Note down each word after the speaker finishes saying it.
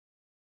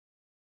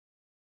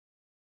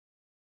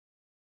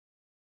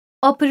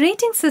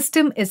Operating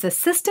system is a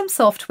system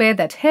software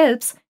that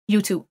helps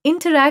you to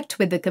interact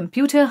with the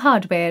computer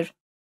hardware.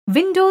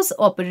 Windows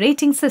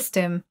operating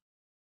system.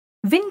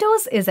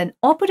 Windows is an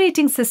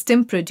operating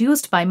system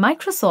produced by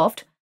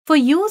Microsoft for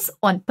use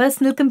on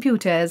personal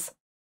computers.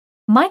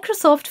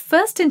 Microsoft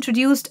first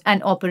introduced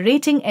an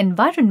operating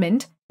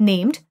environment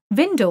named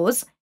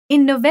Windows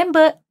in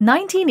November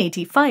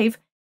 1985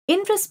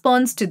 in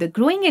response to the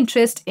growing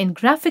interest in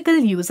graphical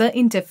user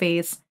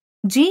interface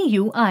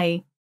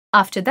 (GUI).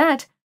 After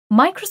that,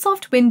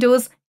 Microsoft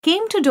Windows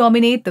came to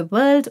dominate the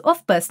world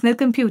of personal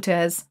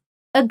computers.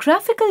 A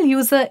graphical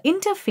user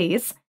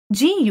interface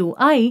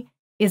 (GUI)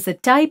 is a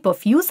type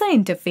of user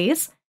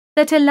interface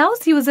that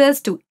allows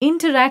users to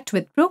interact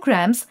with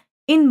programs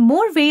in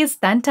more ways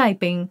than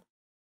typing.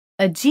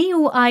 A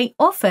GUI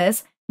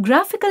offers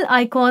graphical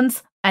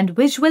icons and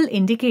visual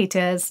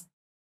indicators.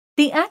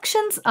 The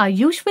actions are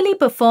usually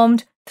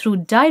performed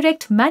through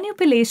direct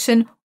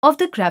manipulation of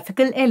the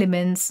graphical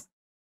elements.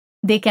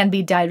 They can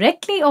be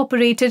directly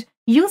operated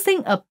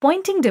using a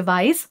pointing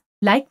device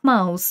like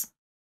mouse.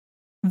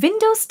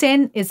 Windows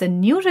 10 is a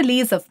new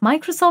release of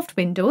Microsoft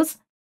Windows,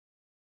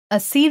 a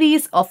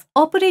series of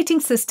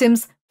operating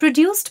systems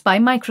produced by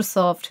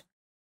Microsoft.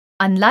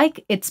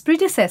 Unlike its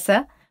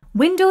predecessor,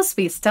 Windows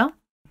Vista,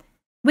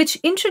 which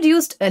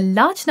introduced a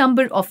large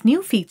number of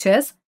new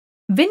features,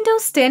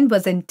 Windows 10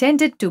 was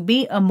intended to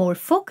be a more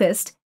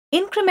focused,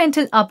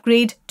 incremental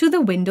upgrade to the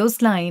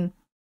Windows line.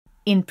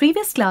 In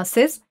previous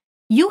classes,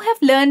 you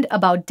have learned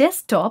about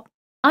desktop,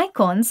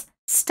 icons,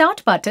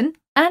 start button,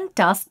 and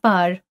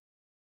taskbar.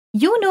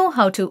 You know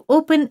how to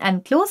open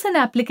and close an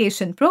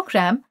application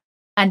program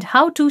and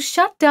how to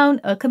shut down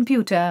a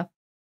computer.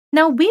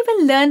 Now we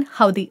will learn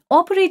how the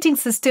operating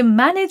system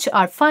manages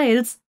our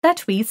files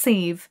that we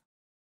save.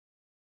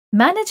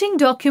 Managing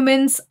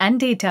documents and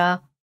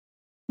data.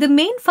 The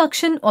main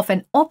function of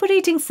an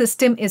operating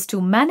system is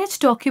to manage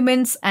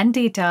documents and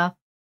data.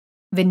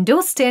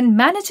 Windows 10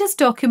 manages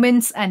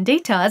documents and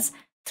data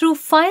through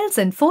files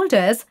and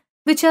folders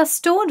which are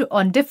stored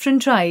on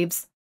different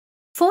drives.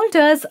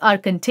 Folders are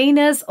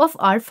containers of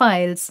our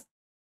files.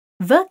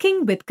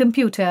 Working with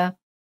computer.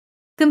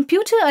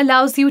 Computer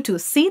allows you to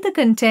see the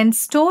content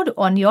stored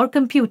on your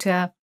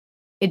computer.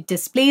 It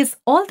displays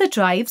all the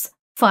drives,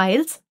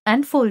 files,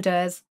 and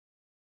folders.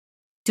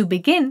 To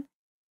begin,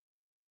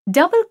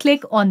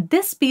 double-click on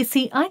this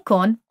PC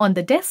icon on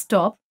the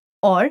desktop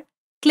or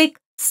click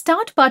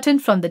Start button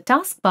from the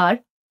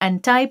taskbar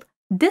and type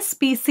this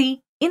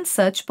PC in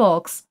search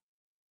box.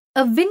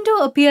 A window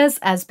appears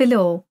as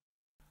below.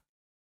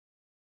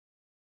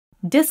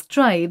 Disk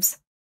drives.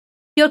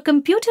 Your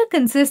computer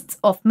consists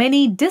of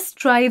many disk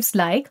drives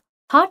like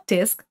hard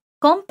disk,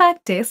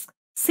 compact disk,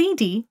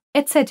 CD,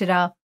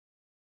 etc.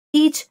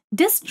 Each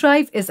disk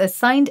drive is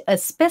assigned a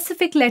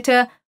specific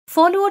letter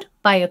followed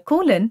by a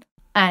colon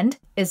and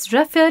is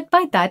referred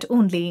by that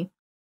only.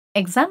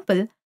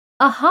 Example,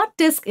 a hard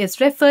disk is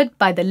referred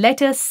by the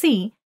letter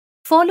C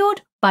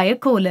followed by a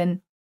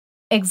colon.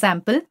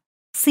 Example,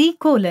 C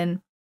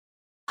colon.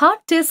 Hard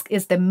disk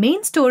is the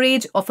main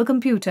storage of a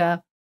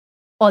computer.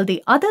 All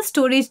the other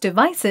storage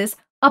devices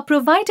are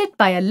provided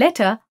by a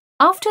letter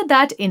after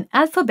that in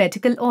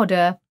alphabetical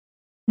order.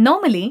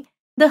 Normally,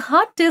 the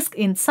hard disk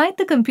inside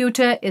the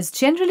computer is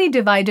generally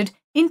divided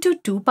into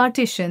two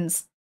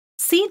partitions,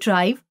 C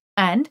drive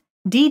and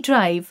D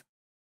drive.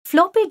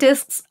 Floppy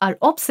disks are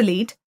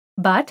obsolete,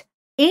 but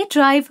A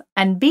drive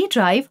and B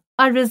drive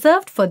are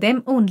reserved for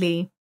them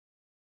only.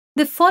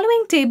 The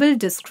following table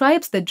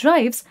describes the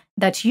drives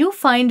that you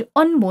find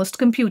on most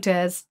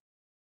computers.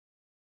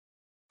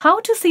 How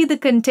to see the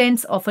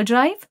contents of a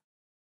drive?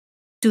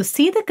 To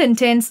see the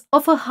contents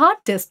of a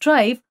hard disk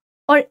drive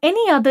or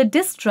any other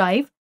disk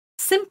drive,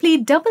 simply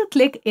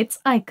double-click its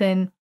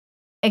icon.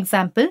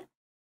 Example,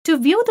 to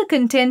view the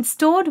contents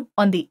stored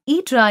on the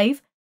E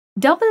drive,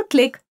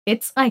 double-click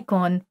its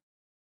icon.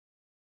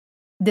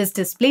 This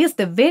displays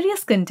the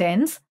various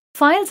contents,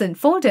 files and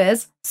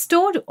folders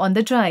stored on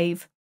the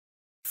drive.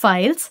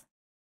 Files.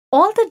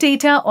 All the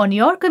data on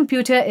your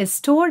computer is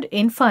stored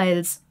in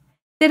files.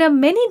 There are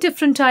many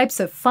different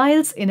types of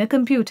files in a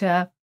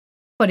computer.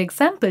 For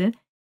example,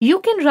 you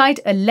can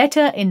write a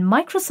letter in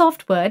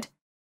Microsoft Word.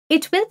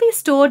 It will be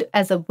stored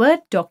as a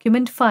Word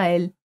document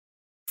file.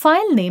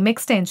 Filename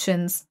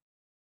extensions.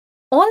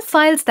 All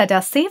files that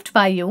are saved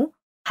by you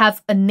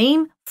have a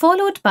name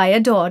followed by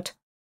a dot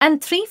and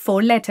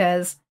 3-4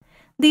 letters.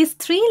 These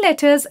 3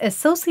 letters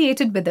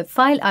associated with the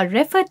file are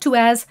referred to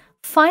as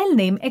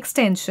filename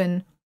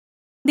extension.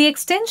 The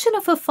extension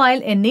of a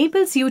file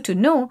enables you to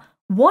know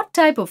what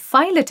type of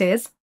file it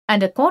is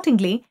and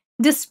accordingly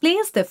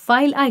displays the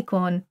file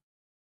icon.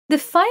 The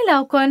file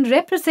icon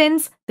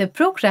represents the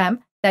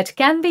program that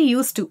can be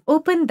used to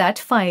open that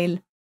file.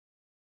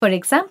 For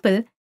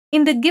example,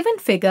 in the given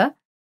figure,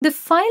 the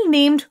file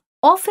named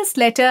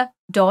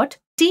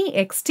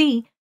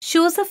officeletter.txt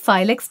shows a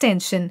file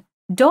extension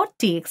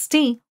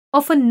 .txt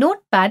of a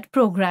notepad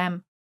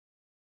program.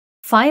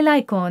 File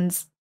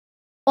icons.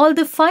 All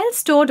the files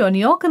stored on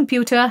your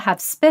computer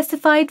have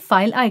specified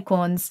file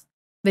icons.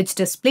 which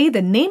display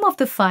the name of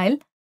the file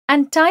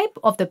and type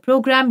of the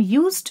program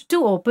used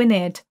to open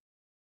it.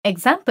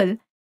 Example,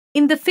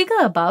 in the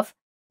figure above,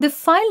 the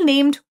file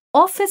named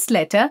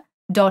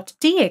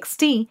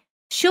officeletter.txt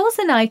shows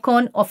an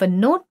icon of a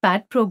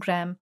notepad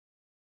program.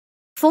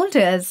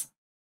 Folders.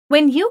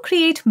 When you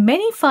create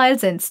many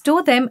files and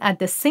store them at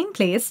the same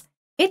place,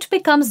 it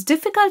becomes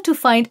difficult to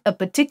find a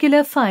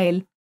particular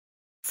file.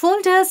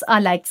 Folders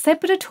are like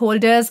separate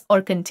holders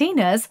or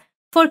containers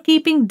for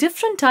keeping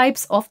different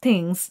types of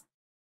things.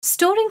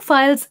 Storing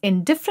files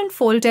in different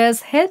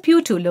folders help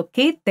you to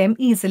locate them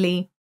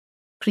easily.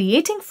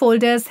 Creating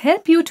folders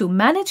help you to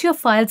manage your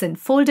files in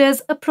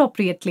folders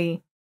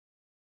appropriately.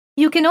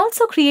 You can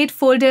also create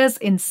folders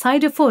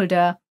inside a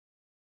folder.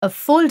 A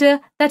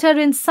folder that are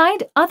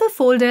inside other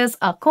folders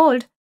are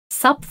called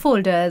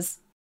subfolders.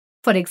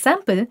 For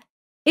example,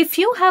 if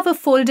you have a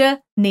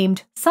folder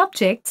named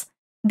Subjects,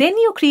 then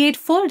you create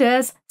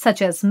folders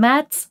such as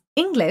Maths,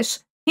 English,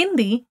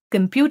 Hindi,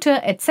 Computer,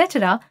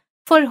 etc.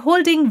 for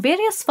holding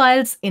various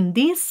files in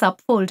these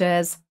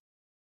subfolders.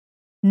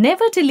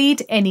 Never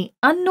delete any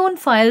unknown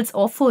files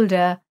or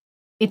folder.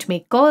 It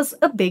may cause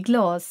a big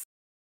loss.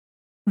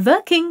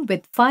 Working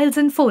with files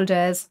and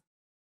folders.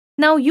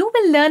 Now you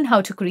will learn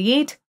how to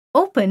create,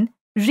 open,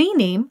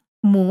 rename,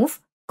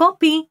 move,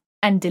 copy,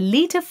 and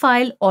delete a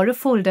file or a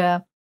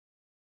folder.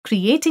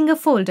 Creating a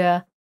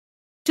folder.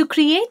 To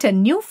create a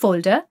new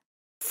folder,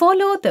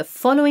 follow the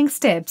following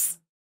steps.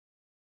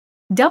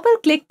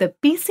 Double-click the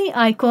PC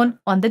icon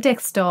on the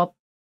desktop.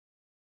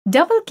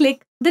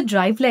 Double-click the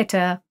drive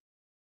letter.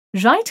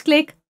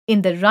 Right-click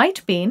in the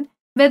right pane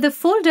where the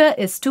folder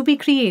is to be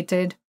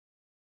created.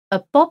 A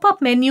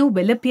pop-up menu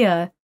will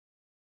appear.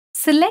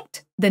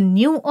 Select the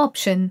New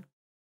option.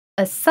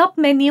 A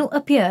sub-menu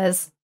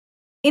appears.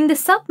 In the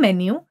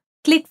sub-menu,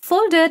 click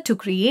Folder to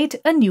create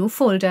a new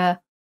folder.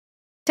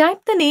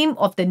 Type the name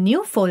of the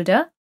new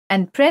folder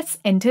and press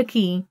Enter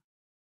key.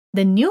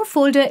 The new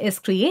folder is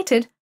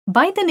created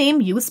by the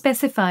name you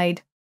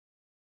specified.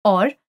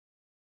 Or,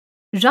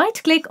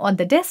 right-click on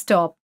the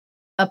desktop.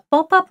 A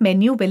pop-up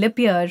menu will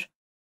appear.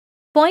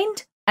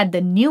 Point at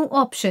the New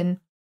option.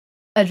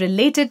 A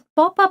related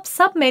pop-up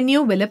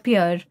sub-menu will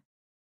appear.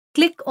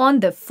 Click on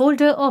the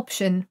Folder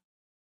option.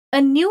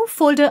 A new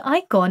folder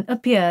icon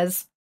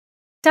appears.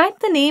 Type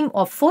the name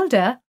of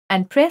folder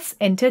and press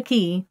Enter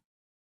key.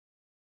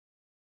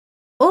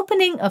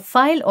 Opening a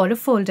file or a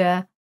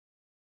folder.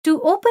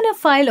 To open a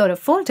file or a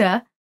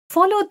folder,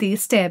 follow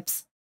these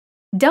steps.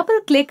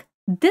 Double-click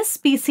this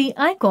PC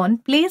icon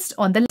placed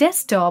on the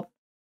desktop.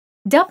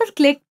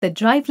 Double-click the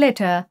drive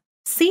letter,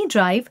 C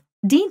drive,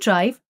 D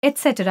drive,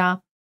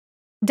 etc.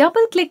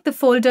 Double-click the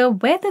folder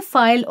where the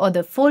file or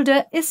the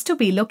folder is to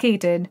be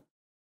located.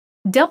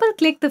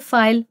 Double-click the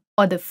file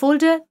or the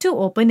folder to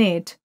open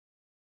it.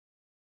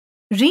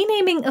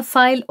 Renaming a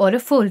file or a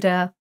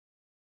folder.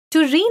 To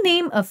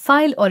rename a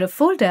file or a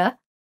folder,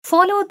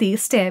 follow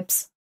these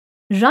steps.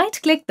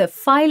 Right-click the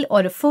file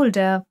or a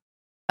folder.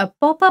 A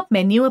pop-up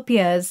menu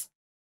appears.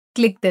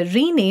 Click the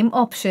Rename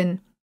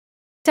option.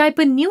 Type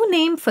a new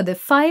name for the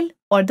file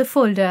or the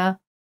folder.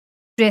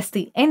 Press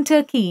the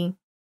Enter key.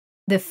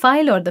 The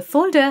file or the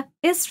folder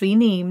is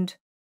renamed.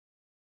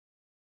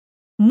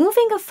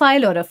 Moving a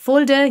file or a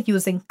folder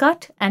using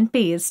cut and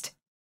paste.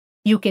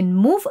 You can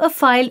move a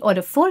file or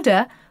a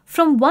folder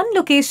from one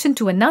location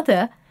to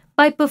another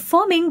by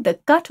performing the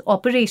cut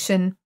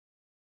operation.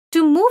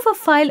 To move a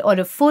file or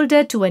a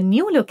folder to a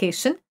new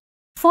location,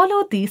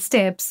 follow these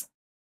steps.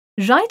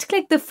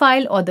 Right-click the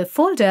file or the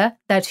folder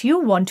that you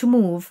want to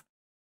move.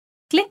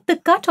 Click the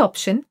Cut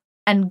option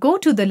and go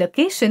to the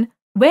location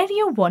where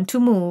you want to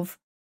move.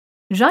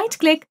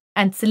 Right-click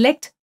and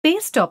select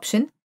Paste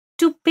option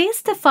to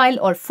paste the file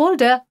or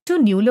folder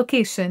to new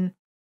location.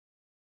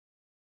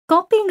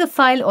 Copying a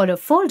file or a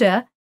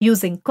folder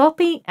using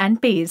Copy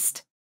and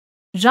Paste.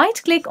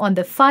 Right-click on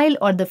the file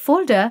or the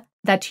folder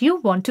that you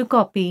want to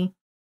copy.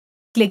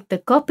 Click the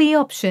Copy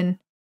option.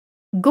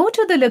 Go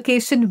to the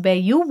location where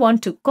you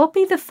want to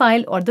copy the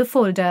file or the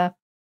folder.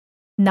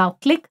 Now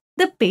click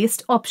the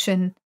Paste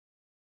option.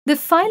 The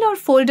file or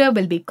folder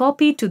will be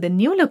copied to the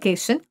new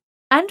location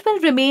and will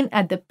remain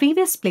at the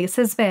previous place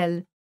as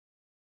well.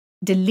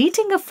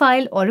 Deleting a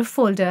file or a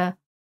folder.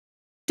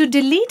 To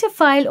delete a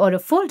file or a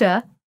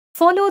folder,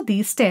 follow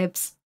these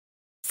steps.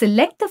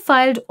 Select the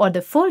file or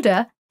the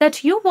folder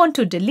that you want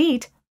to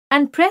delete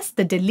and press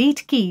the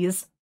Delete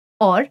keys,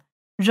 or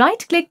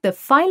right-click the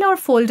file or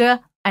folder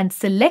and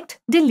select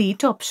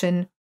Delete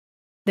option.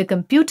 The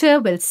computer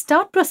will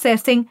start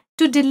processing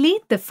to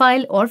delete the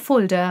file or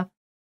folder.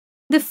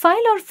 The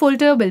file or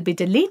folder will be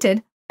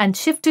deleted and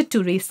shifted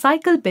to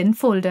Recycle Bin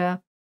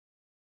folder.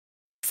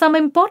 Some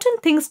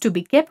important things to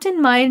be kept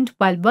in mind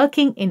while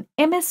working in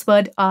MS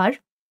Word are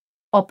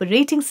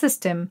Operating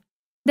System.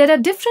 There are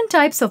different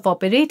types of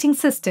operating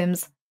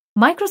systems: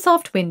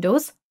 Microsoft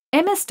Windows,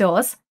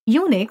 MS-DOS,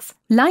 Unix,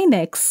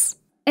 Linux,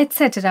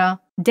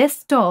 etc.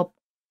 Desktop.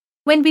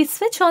 When we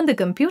switch on the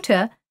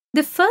computer,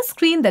 the first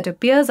screen that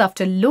appears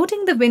after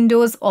loading the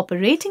Windows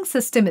operating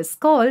system is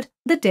called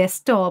the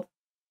desktop.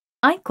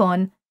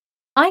 Icon.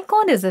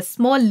 Icon is a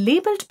small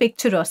labeled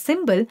picture or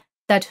symbol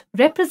that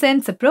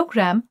represents a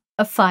program,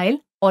 a file,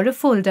 or a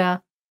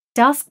folder.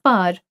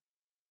 Taskbar.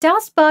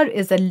 Taskbar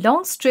is a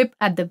long strip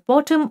at the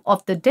bottom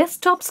of the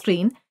desktop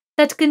screen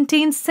that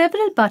contains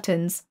several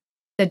buttons.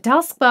 The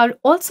taskbar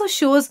also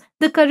shows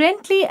the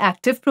currently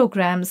active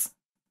programs.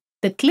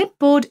 The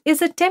clipboard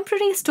is a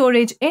temporary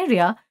storage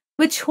area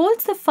which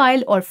holds the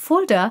file or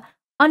folder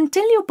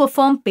until you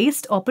perform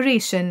paste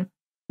operation.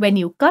 When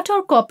you cut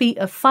or copy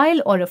a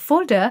file or a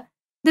folder,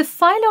 the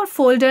file or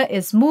folder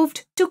is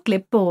moved to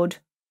clipboard.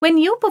 When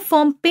you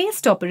perform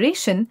paste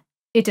operation,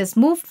 it is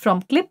moved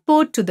from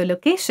clipboard to the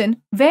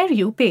location where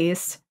you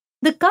paste.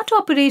 The cut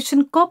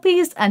operation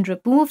copies and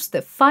removes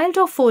the file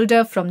or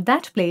folder from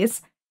that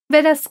place,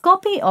 whereas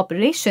copy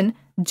operation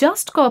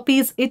just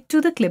copies it to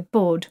the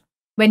clipboard.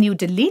 When you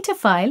delete a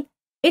file,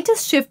 it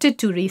is shifted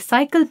to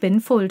Recycle Bin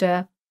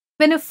folder.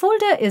 When a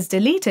folder is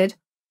deleted,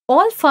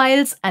 all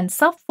files and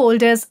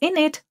subfolders in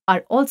it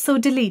are also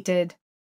deleted.